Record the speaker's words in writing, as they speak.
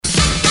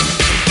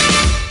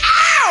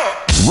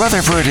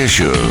Rutherford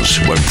Issues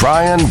with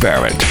Brian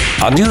Barrett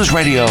on News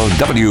Radio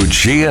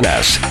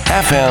WGNS,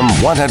 FM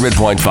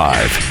 100.5,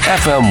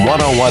 FM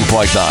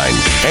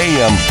 101.9,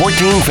 AM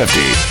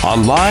 1450,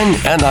 online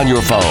and on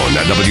your phone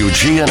at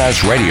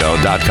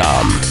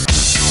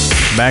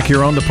WGNSradio.com. Back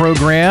here on the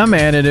program,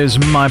 and it is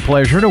my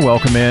pleasure to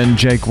welcome in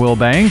Jake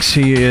Wilbanks.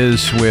 He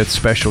is with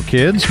Special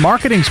Kids,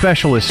 marketing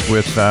specialist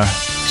with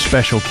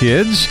Special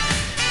Kids.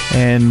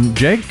 And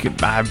Jake,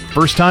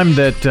 first time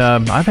that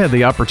I've had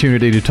the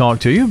opportunity to talk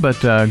to you, but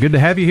good to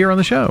have you here on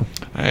the show.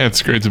 Hey,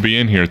 it's great to be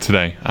in here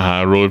today.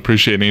 I really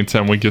appreciate any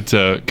time we get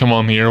to come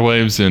on the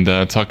airwaves and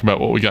talk about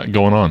what we got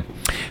going on.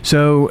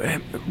 So,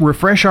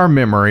 refresh our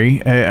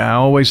memory. I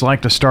always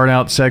like to start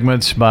out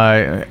segments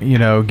by,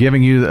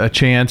 giving you a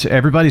chance.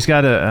 Everybody's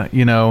got a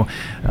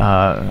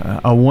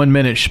 1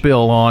 minute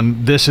spiel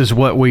on this is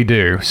what we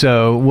do.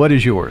 So, what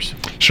is yours?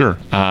 Sure,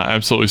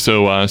 absolutely.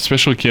 So,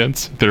 Special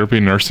Kids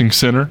Therapy Nursing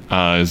Center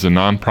is a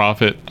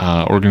nonprofit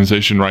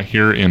organization right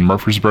here in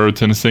Murfreesboro,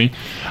 Tennessee.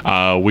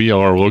 We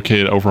are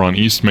located over on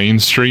East Main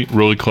Street,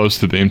 really close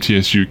to the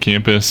MTSU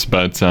campus.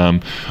 But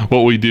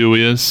what we do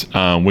is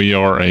we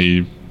are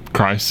a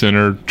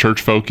Christ-centered,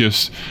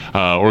 church-focused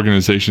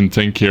organization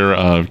taking care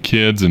of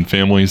kids and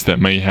families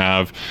that may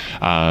have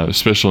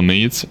special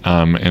needs,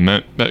 and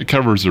that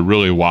covers a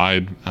really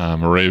wide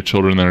array of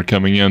children that are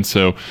coming in.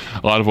 So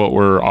a lot of what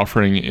we're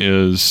offering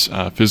is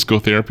physical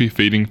therapy,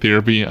 feeding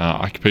therapy,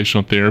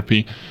 occupational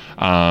therapy.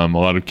 A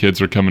lot of kids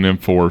are coming in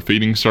for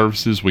feeding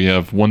services. We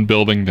have one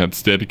building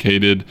that's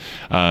dedicated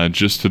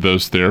just to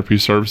those therapy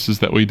services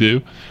that we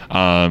do.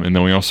 And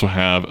then we also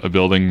have a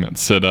building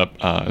that's set up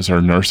as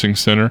our nursing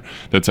center.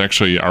 That's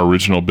actually our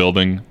original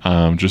building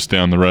just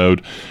down the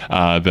road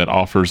that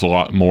offers a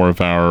lot more of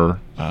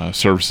our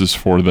services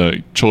for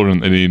the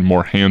children that need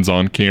more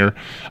hands-on care.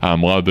 A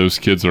lot of those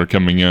kids that are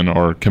coming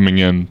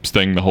in,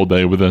 staying the whole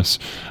day with us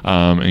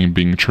and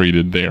being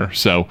treated there.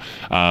 So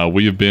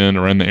we have been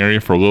around the area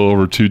for a little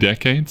over 2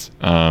 decades,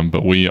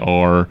 but we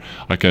are,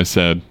 like I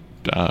said,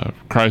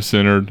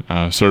 Christ-centered,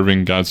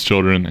 serving God's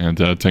children and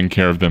taking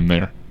care of them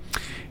there.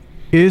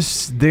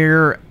 Is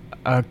there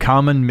a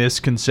common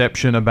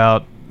misconception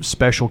about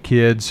Special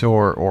Kids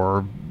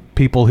or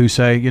people who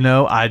say,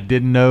 I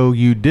didn't know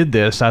you did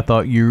this. I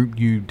thought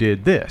you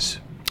did this.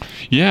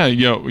 Yeah,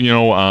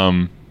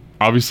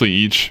 obviously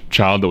each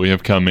child that we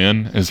have come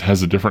in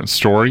has a different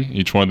story.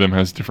 Each one of them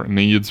has different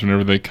needs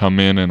whenever they come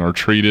in and are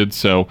treated.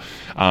 So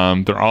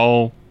they're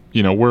all,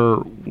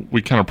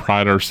 we kind of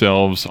pride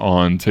ourselves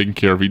on taking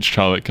care of each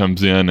child that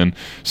comes in and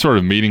sort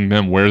of meeting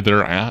them where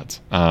they're at.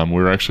 We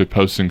were actually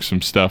posting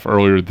some stuff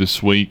earlier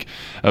this week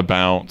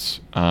about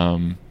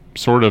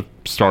sort of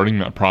starting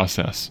that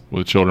process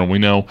with children. We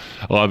know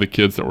a lot of the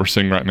kids that we're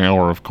seeing right now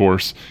are, of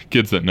course,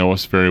 kids that know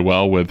us very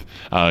well with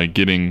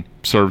getting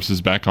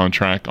services back on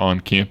track on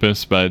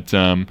campus. But,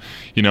 a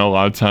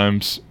lot of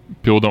times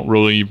people don't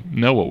really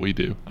know what we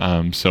do.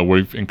 So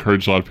we've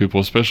encouraged a lot of people,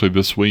 especially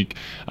this week,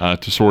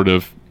 to sort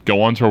of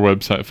go onto our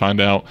website,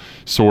 find out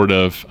sort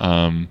of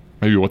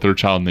maybe what their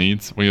child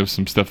needs. We have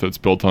some stuff that's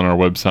built on our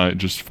website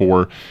just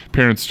for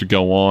parents to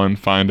go on,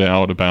 find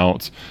out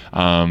about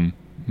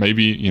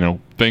maybe,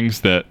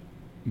 things that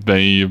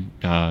they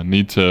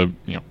need to,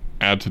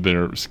 add to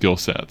their skill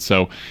set.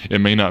 So it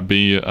may not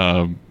be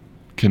a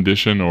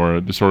condition or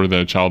a disorder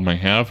that a child may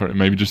have, or it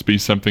may just be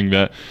something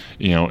that,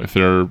 if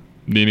they're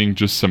needing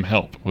just some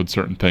help with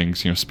certain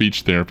things,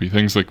 speech therapy,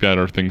 things like that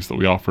are things that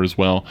we offer as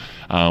well.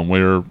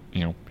 We're,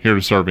 here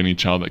to serve any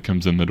child that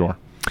comes in the door.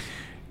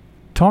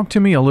 Talk to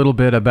me a little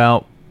bit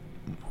about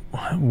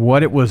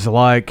what it was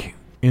like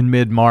in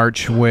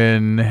mid-March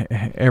when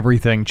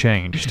everything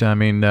changed. I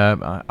mean,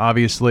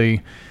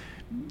 obviously,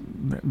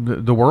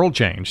 the world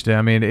changed.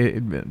 I mean,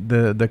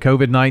 the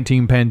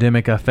COVID-19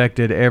 pandemic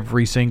affected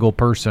every single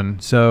person.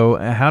 So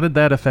how did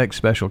that affect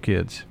Special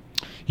Kids?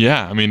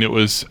 Yeah,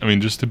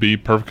 just to be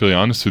perfectly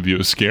honest with you, it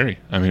was scary.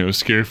 It was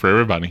scary for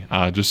everybody.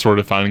 Just sort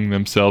of finding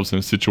themselves in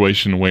a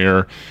situation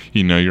where,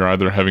 you're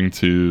either having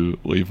to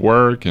leave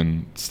work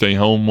and stay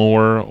home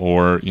more,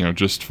 or,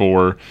 just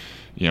for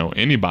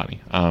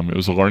anybody. It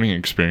was a learning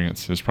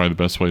experience is probably the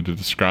best way to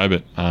describe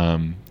it,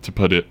 to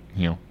put it,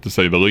 to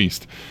say the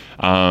least.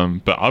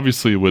 But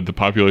obviously with the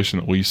population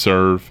that we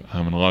serve,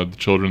 and a lot of the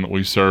children that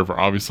we serve are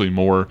obviously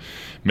more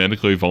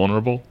medically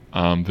vulnerable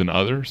than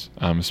others,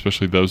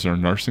 especially those in our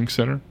nursing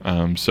center.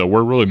 So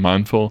we're really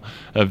mindful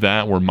of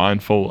that. We're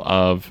mindful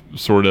of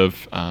sort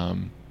of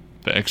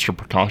the extra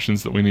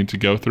precautions that we need to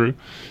go through.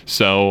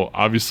 So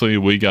obviously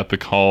we got the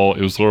call.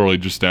 It was literally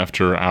just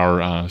after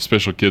our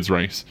Special Kids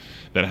race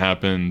that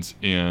happened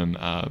in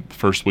the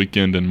first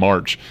weekend in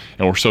March,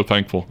 and we're so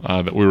thankful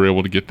that we were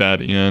able to get that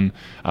in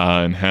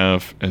and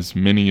have as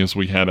many as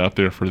we had out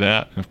there for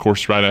that. And of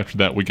course, right after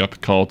that, we got the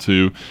call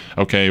to,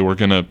 okay, we're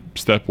going to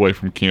step away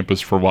from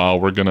campus for a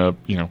while. We're going to,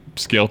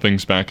 scale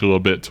things back a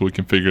little bit till we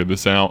can figure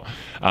this out.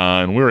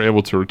 And we were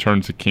able to return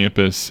to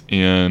campus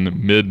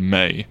in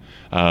mid-May.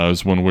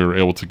 Is when we were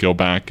able to go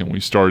back, and we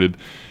started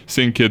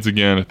seeing kids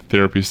again at the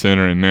therapy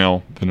center and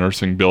now the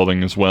nursing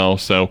building as well.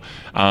 So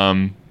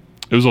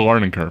It was a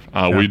learning curve.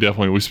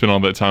 We spent all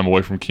that time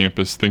away from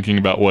campus thinking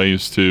about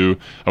ways to,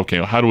 okay,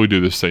 well, how do we do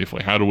this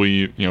safely? How do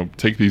we,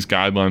 take these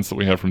guidelines that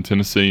we have from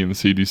Tennessee and the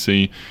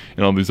CDC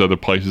and all these other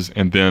places,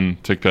 and then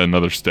take that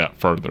another step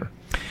further?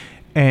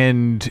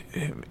 And,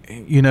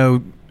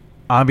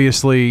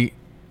 obviously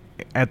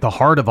at the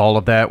heart of all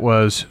of that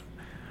was,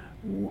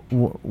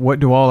 what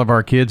do all of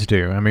our kids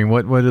do? I mean,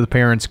 what do the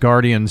parents,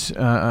 guardians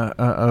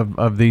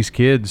of these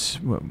kids?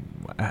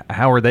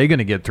 How are they going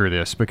to get through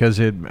this? Because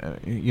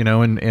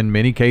in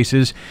many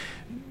cases,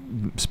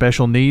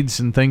 special needs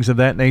and things of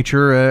that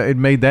nature, it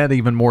made that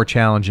even more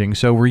challenging.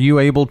 So, were you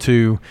able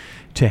to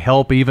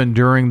help even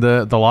during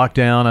the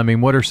lockdown? I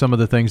mean, what are some of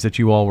the things that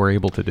you all were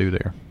able to do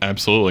there?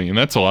 Absolutely, and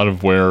that's a lot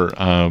of where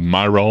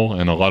my role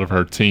and a lot of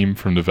our team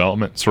from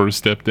development sort of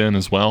stepped in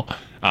as well.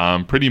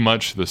 Pretty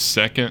much the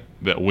second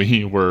that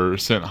we were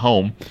sent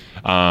home,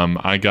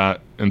 I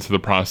got into the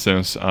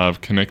process of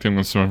connecting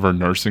with some of our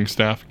nursing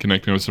staff,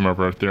 connecting with some of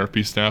our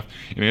therapy staff,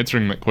 and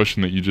answering that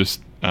question that you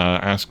just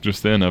asked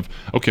just then of,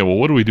 okay, well,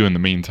 what do we do in the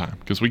meantime?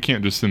 Because we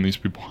can't just send these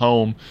people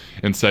home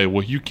and say,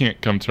 well, you can't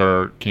come to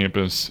our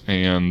campus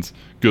and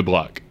good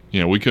luck.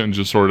 We couldn't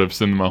just sort of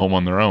send them home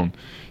on their own.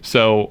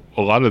 So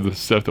a lot of the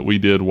stuff that we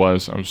did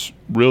was I was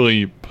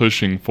really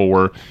pushing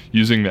for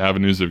using the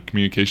avenues of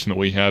communication that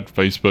we had,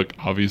 Facebook,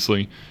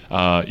 obviously,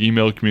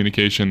 email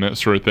communication, that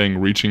sort of thing,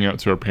 reaching out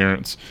to our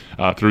parents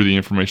through the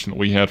information that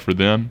we had for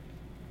them.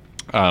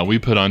 We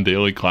put on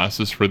daily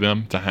classes for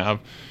them to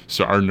have.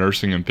 So our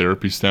nursing and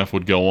therapy staff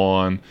would go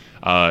on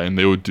and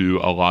they would do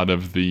a lot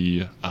of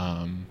the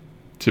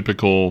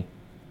typical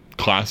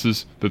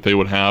classes that they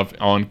would have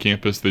on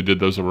campus. They did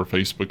those over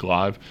Facebook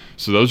Live.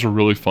 So those were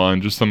really fun,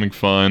 just something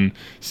fun,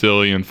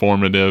 silly,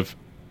 informative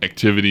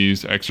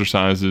activities,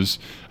 exercises,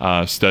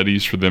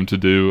 studies for them to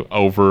do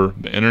over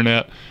the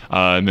internet.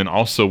 And then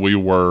also we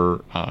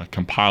were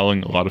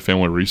compiling a lot of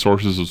family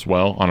resources as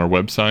well on our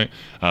website.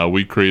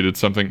 We created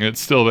something, it's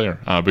still there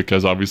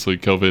because obviously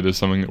COVID is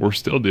something that we're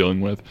still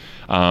dealing with.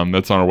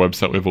 That's on our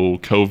website. We have a little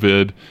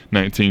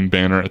COVID-19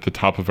 banner at the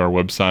top of our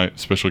website,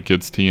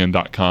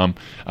 specialkidstn.com.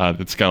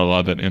 That's got a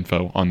lot of that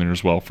info on there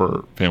as well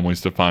for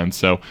families to find.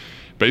 So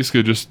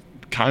basically just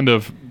kind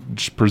of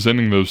just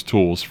presenting those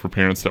tools for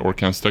parents that were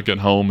kind of stuck at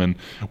home and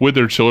with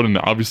their children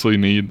that obviously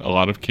need a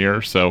lot of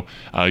care. So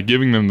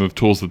giving them the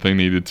tools that they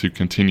needed to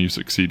continue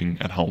succeeding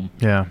at home.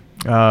 Yeah.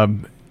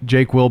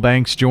 Jake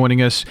Wilbanks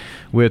joining us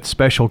with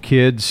Special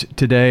Kids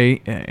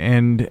today.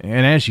 And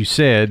as you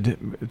said,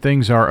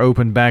 things are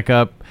open back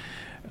up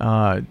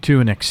to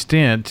an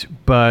extent,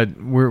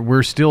 but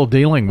we're still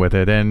dealing with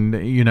it. And,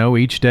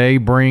 each day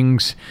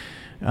brings...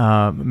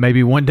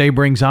 maybe one day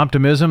brings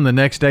optimism, the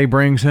next day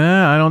brings,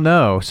 I don't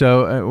know.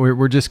 So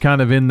we're just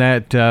kind of in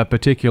that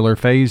particular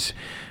phase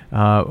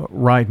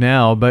right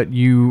now. But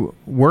you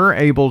were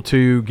able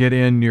to get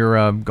in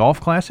your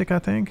golf classic, I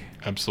think?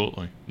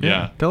 Absolutely.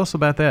 Yeah. Tell us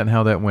about that and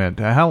how that went.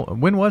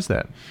 When was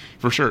that?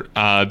 For sure.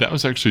 That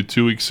was actually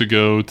 2 weeks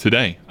ago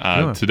today.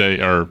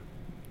 Today, or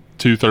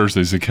 2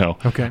 Thursdays ago,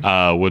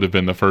 would have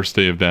been the first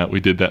day of that. We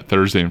did that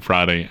Thursday and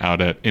Friday out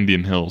at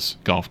Indian Hills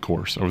Golf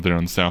Course over there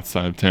on the south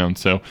side of town.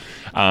 So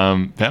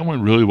that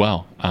went really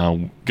well.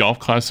 Golf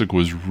Classic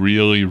was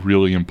really,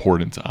 really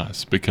important to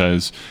us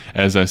because,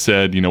 as I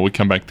said, we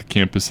come back to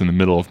campus in the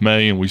middle of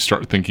May and we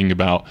start thinking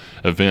about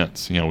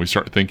events. We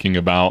start thinking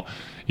about,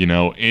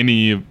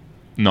 any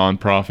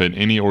nonprofit,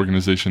 any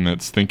organization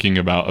that's thinking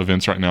about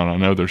events right now, and I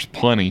know there's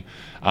plenty,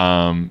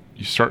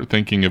 you start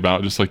thinking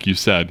about, just like you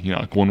said,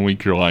 like one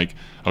week you're like,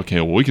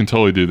 okay, well, we can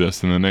totally do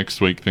this, and the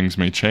next week things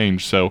may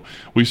change. So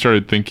we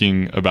started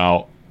thinking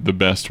about the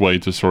best way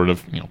to sort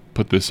of,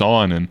 put this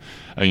on. And,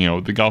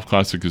 the Golf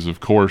Classic is, of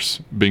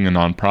course, being a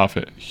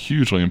nonprofit,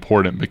 hugely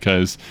important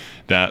because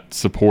that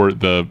support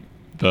the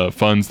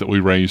funds that we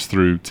raise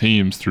through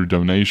teams, through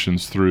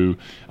donations, through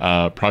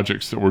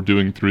projects that we're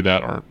doing through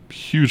that are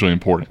hugely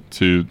important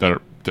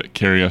that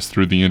carry us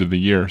through the end of the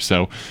year.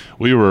 So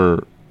we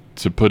were,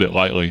 to put it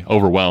lightly,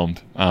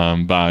 overwhelmed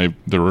by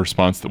the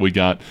response that we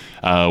got.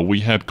 We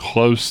had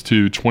close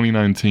to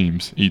 29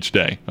 teams each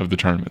day of the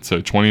tournament.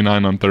 So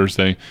 29 on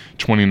Thursday,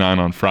 29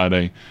 on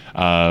Friday,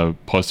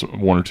 plus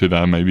one or two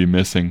that I may be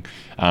missing.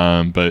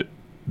 But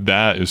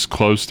that is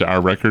close to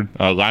our record.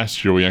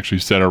 Last year, we actually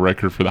set our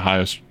record for the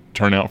highest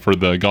turnout for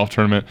the golf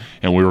tournament,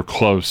 and we were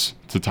close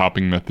to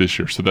topping that this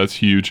year. So that's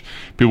huge.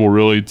 People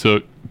really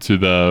took to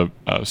the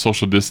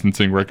social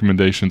distancing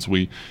recommendations.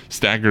 We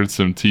staggered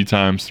some tea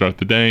times throughout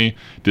the day,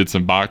 did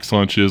some box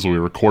lunches. We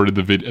recorded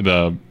the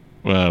video.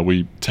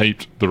 We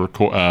taped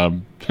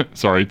the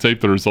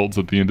taped the results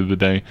at the end of the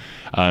day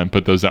and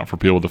put those out for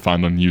people to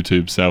find on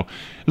YouTube. So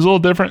it was a little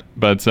different,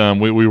 but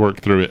we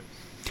worked through it.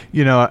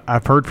 You know,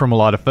 I've heard from a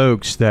lot of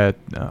folks that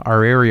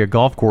our area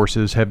golf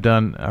courses have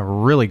done a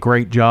really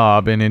great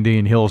job in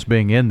Indian Hills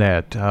being in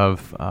that,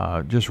 of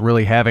just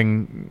really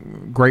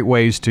having great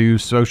ways to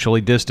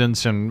socially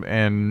distance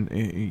and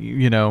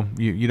you know,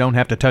 you don't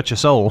have to touch a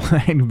soul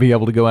and be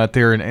able to go out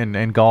there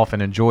and golf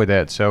and enjoy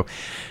that. So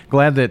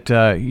glad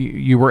that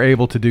you were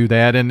able to do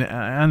that. And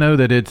I know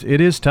that it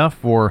is tough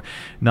for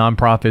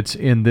nonprofits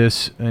in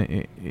this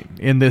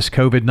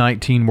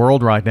COVID-19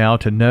 world right now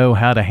to know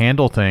how to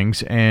handle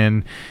things,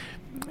 and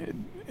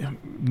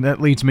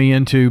that leads me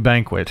into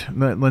banquet.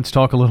 Let's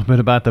talk a little bit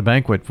about the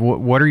banquet.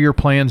 What are your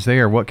plans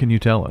there? What can you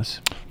tell us?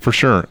 For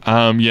sure.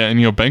 Yeah,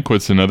 and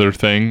banquet's another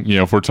thing.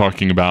 If we're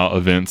talking about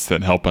events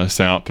that help us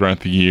out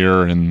throughout the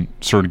year and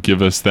sort of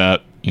give us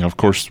that, of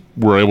course,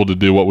 we're able to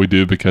do what we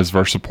do because of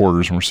our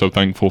supporters, and we're so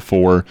thankful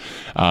for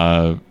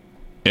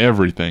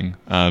everything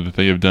that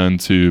they have done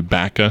to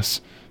back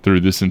us through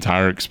this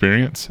entire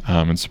experience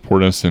and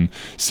support us and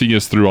see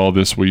us through all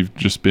this.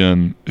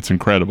 It's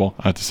incredible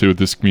to see what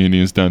this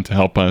community has done to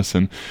help us,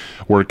 and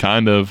we're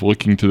kind of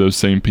looking to those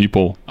same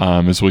people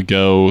as we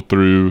go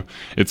through.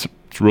 It's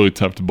really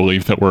tough to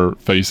believe that we're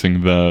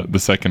facing the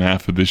second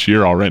half of this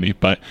year already,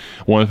 but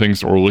one of the things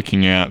that we're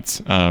looking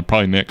at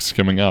probably next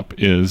coming up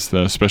is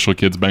the Special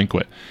Kids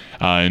Banquet.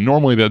 And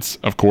normally that's,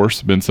 of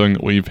course, been something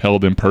that we've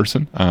held in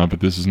person,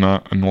 but this is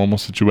not a normal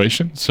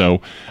situation.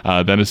 So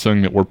that is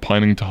something that we're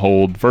planning to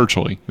hold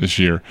virtually this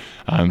year.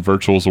 And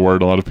virtual is a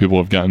word a lot of people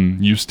have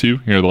gotten used to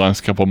here the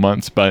last couple of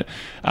months, but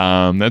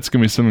that's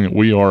going to be something that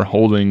we are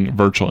holding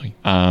virtually.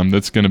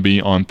 That's going to be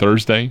on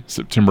Thursday,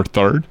 September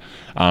 3rd.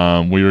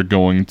 That's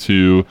going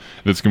to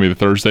be the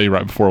Thursday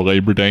right before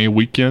Labor Day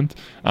weekend.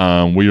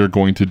 We are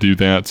going to do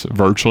that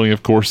virtually,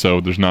 of course, so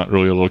there's not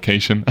really a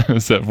location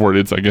set for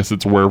it. I guess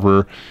it's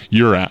wherever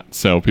you're at.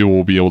 So people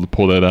will be able to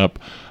pull that up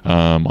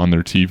on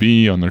their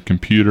TV, on their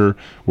computer,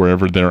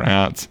 wherever they're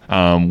at.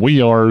 We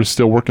are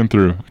still working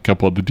through a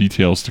couple of the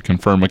details to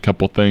confirm a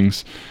couple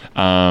things.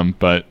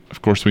 But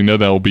of course, we know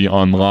that will be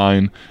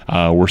online.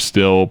 We're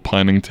still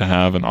planning to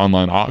have an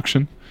online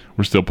auction.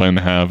 We're still planning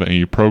to have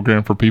a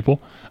program for people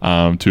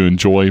to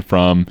enjoy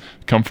from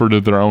comfort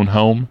of their own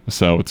home.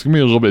 So it's going to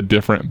be a little bit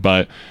different,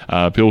 but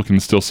people can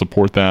still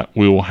support that.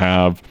 We will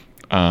have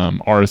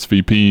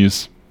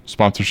RSVPs,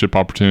 sponsorship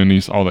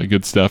opportunities, all that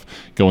good stuff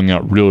going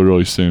out really,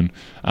 really soon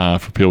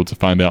for people to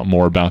find out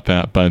more about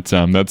that. But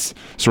that's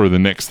sort of the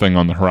next thing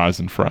on the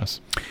horizon for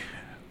us.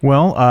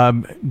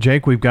 Well,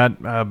 Jake, we've got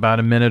about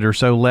a minute or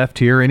so left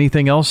here.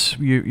 Anything else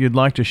you'd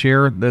like to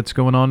share that's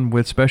going on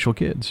with Special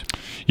Kids?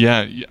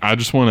 Yeah, I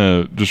just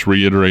want to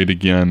reiterate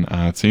again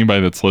to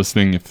anybody that's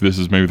listening, if this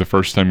is maybe the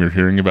first time you're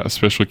hearing about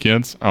Special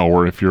Kids,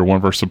 or if you're one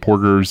of our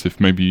supporters, if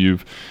maybe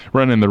you've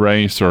run in the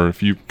race, or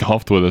if you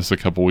golfed with us a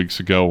couple weeks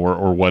ago,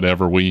 or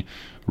whatever, we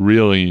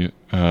really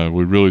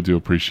do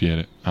appreciate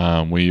it.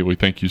 We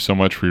thank you so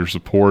much for your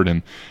support,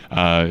 and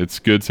it's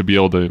good to be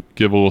able to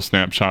give a little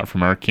snapshot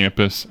from our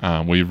campus.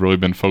 We've really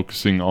been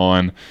focusing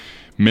on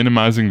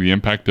minimizing the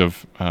impact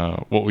of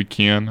what we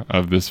can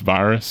of this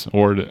virus,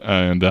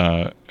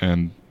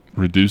 and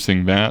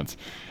reducing that,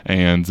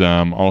 and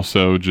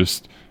also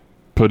just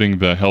putting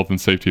the health and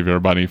safety of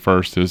everybody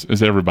first,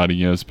 as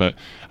everybody is. But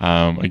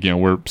again,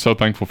 we're so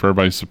thankful for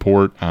everybody's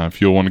support.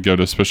 If you'll want to go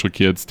to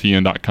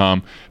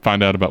specialkidstn.com,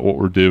 find out about what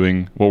we're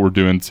doing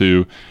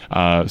to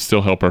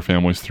still help our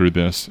families through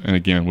this. And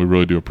again, we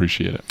really do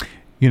appreciate it.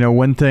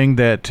 One thing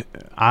that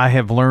I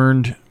have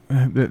learned,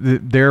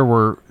 there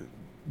were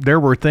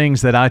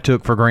things that I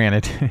took for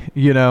granted,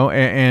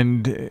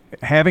 and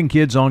having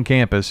kids on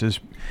campus is,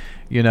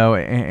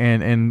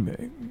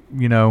 and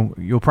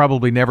you'll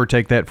probably never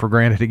take that for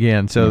granted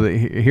again. So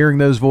hearing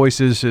those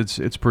voices,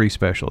 it's pretty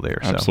special there.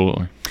 So.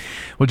 Absolutely.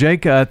 Well,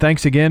 Jake,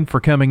 thanks again for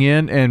coming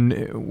in,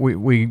 and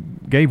we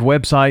gave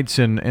websites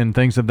and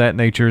things of that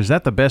nature. Is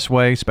that the best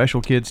way?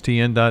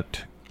 SpecialKidsTN.org?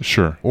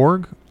 Sure.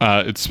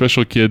 It's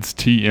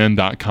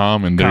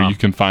SpecialKidsTN.com, and there you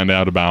can find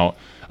out about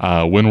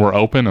when we're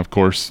open. Of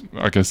course,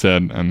 like I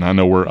said, and I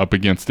know we're up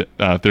against it,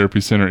 Therapy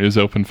Center is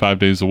open 5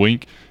 days a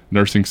week.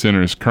 Nursing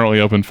Center is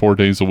currently open 4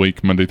 days a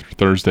week, Monday through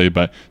Thursday,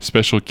 but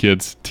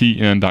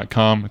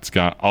SpecialKidsTN.com, it's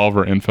got all of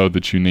our info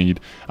that you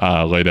need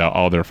laid out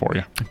all there for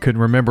you. I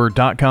couldn't remember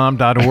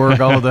 .com, .org,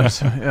 all of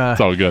those.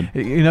 It's all good.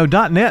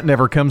 .net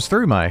never comes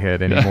through my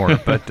head anymore,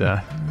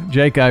 but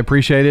Jake, I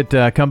appreciate it.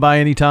 Come by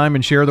anytime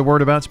and share the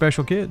word about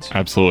Special Kids.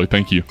 Absolutely.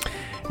 Thank you.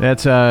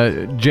 That's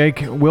Jake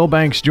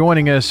Wilbanks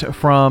joining us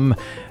from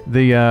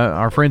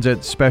our friends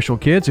at Special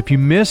Kids. If you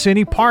miss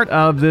any part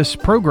of this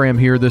program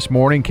here this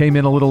morning, came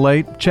in a little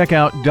late, check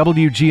out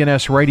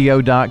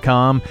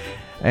WGNSradio.com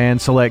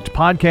and select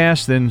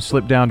podcast, then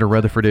slip down to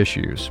Rutherford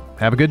Issues.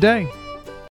 Have a good day.